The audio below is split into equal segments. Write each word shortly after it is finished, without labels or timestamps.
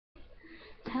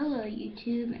Hello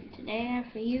YouTube, and today I have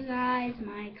for you guys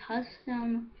my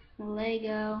custom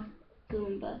Lego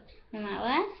Goomba. In my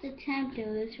last attempt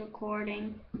at this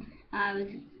recording, I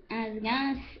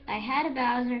had a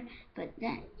Bowser, but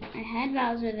then I had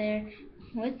Bowser there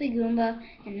with the Goomba,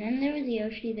 and then there was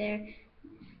Yoshi there,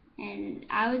 and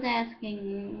I was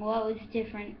asking what was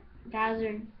different.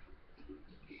 Bowser's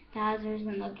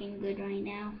been looking good right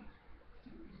now.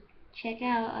 Check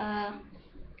out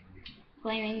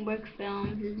Flaming Brick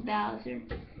Films is Bowser.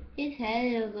 His head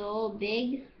is a little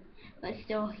big, but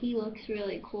still he looks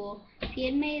really cool. If he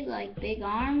had made like big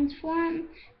arms for him,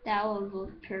 that would look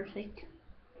perfect.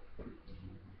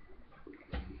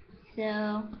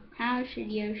 So how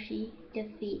should Yoshi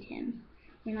defeat him?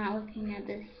 You're not looking at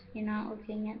this. You're not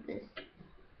looking at this.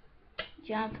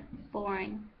 Jump,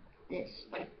 boring. This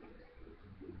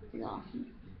is awesome.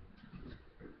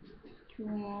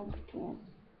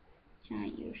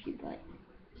 Giant Yoshi butt.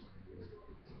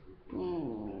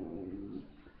 Boom.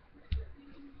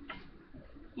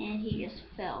 And he just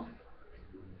fell.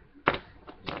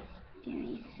 Give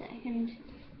me a second.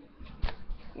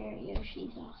 There,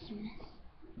 Yoshi's awesomeness.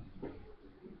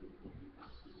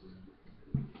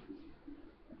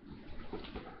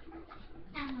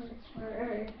 Now this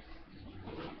works.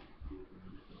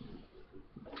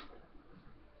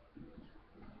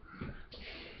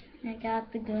 I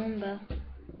got the Goomba.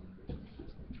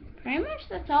 Pretty much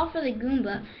that's all for the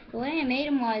Goomba. The way I made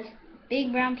him was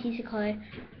big brown piece of clay,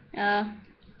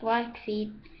 black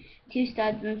feet, 2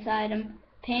 studs inside him,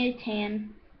 painted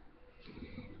tan.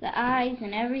 The eyes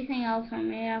and everything else are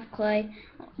made out of clay.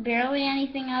 Barely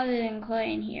anything other than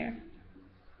clay in here.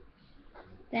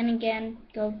 Then again,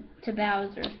 go to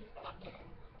Bowser.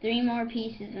 3 more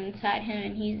pieces inside him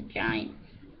and he's a giant.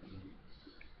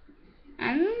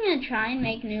 I'm gonna try and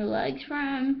make new legs for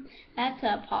him. That's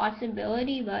a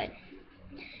possibility, but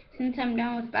since I'm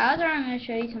done with Bowser, I'm gonna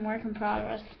show you some work in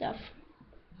progress stuff.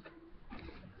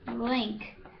 Link.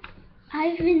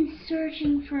 I've been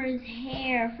searching for his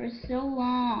hair for so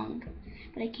long,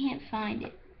 but I can't find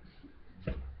it.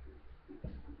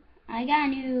 I got a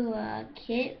new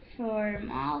kit for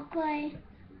model clay,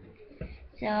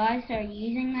 so I started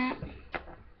using that.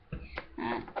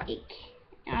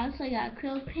 I also got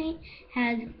acrylic paint,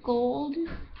 has gold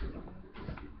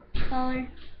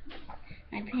color.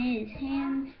 I painted his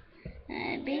hands.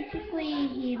 Basically,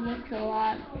 he looks a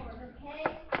lot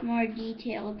more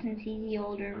detailed since he's the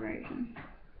older version.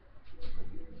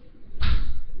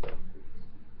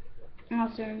 I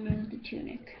also removed the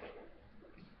tunic.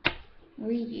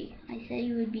 Luigi, I said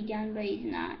he would be done, but he's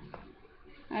not.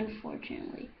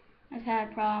 Unfortunately, I've had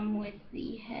a problem with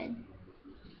the head.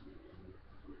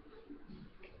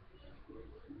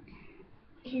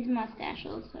 His mustache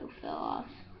also fell off.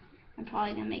 I'm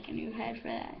probably gonna make a new head for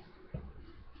that.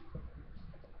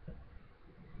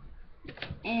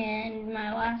 And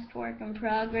my last work in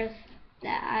progress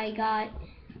that I got,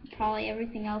 probably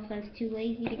everything else I was too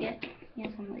lazy to get.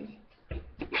 Yes, I'm lazy.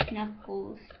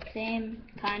 Knuckles, same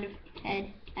kind of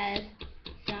head as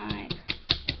Sonic.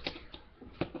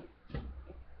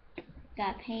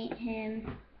 Got paint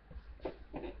him,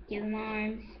 give him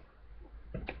arms,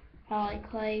 probably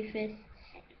clay fists,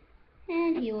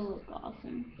 and he will look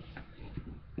awesome.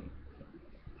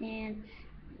 And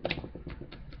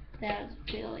that was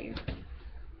a failure.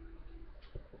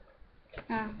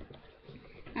 I'm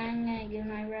gonna give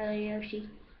my brother Yoshi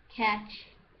catch.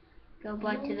 Go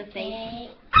butt to the face.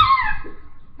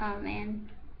 Oh man,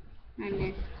 I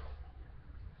missed.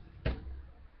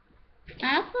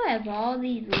 I also have all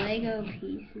these Lego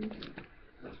pieces.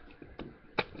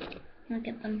 Look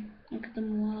at them. Look at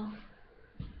them well.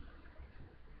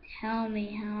 Tell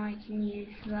me how I can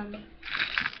use them.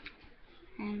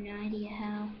 I have no idea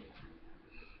how.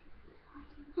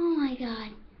 Oh my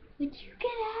god. Would you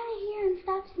get out of here and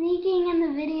stop sneaking in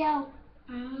the video?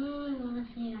 I only want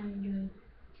to say I'm doing.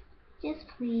 Just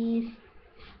please.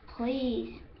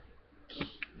 Please.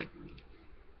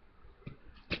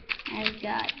 I've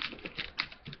got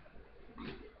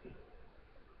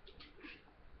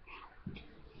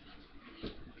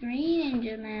green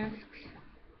ninja masks.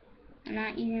 I'm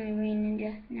not using the green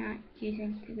ninja. Not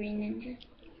using the green ninja.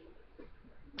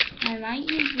 I might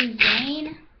use the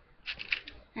Zane.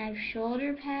 I have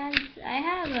shoulder pads. I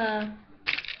have a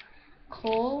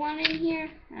Cole one in here.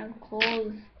 I have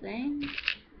Cole's thing.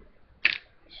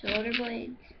 Shoulder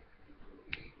blades.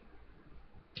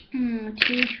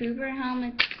 2 trooper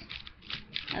helmets.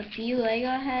 A few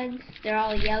Lego heads. They're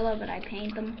all yellow, but I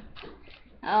paint them.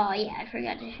 Oh yeah, I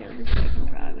forgot to show this work in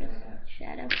progress.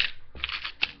 Shadow.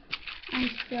 I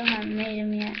still haven't made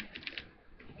him yet.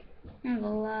 I have a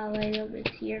lot of Lego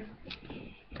bits here.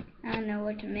 I don't know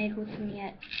what to make with them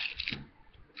yet.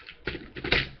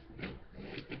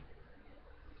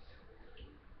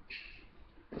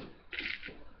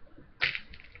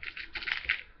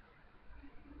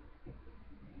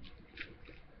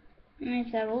 I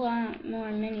just have a lot more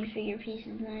minifigure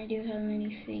pieces than I do have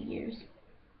minifigures.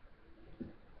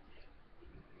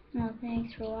 Well,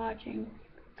 thanks for watching.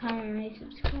 Comment, rate,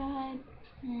 subscribe,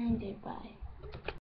 and goodbye.